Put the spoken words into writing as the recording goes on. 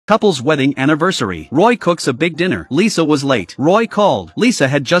Couple's wedding anniversary. Roy cooks a big dinner. Lisa was late. Roy called. Lisa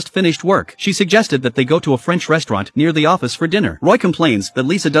had just finished work. She suggested that they go to a French restaurant near the office for dinner. Roy complains that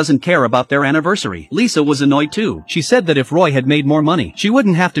Lisa doesn't care about their anniversary. Lisa was annoyed too. She said that if Roy had made more money, she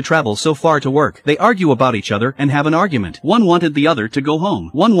wouldn't have to travel so far to work. They argue about each other and have an argument. One wanted the other to go home.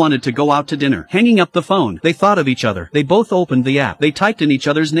 One wanted to go out to dinner. Hanging up the phone, they thought of each other. They both opened the app. They typed in each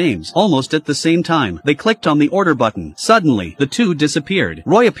other's names. Almost at the same time, they clicked on the order button. Suddenly, the two disappeared.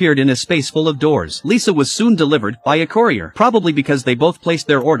 Roy appeared in a space full of doors. Lisa was soon delivered by a courier, probably because they both placed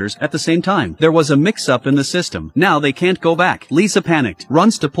their orders at the same time. There was a mix-up in the system. Now they can't go back. Lisa panicked,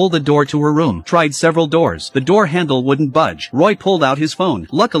 runs to pull the door to her room, tried several doors. The door handle wouldn't budge. Roy pulled out his phone.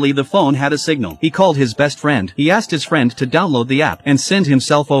 Luckily the phone had a signal. He called his best friend. He asked his friend to download the app and send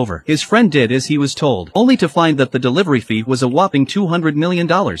himself over. His friend did as he was told, only to find that the delivery fee was a whopping $200 million.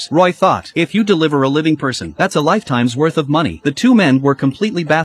 Roy thought, if you deliver a living person, that's a lifetime's worth of money. The two men were completely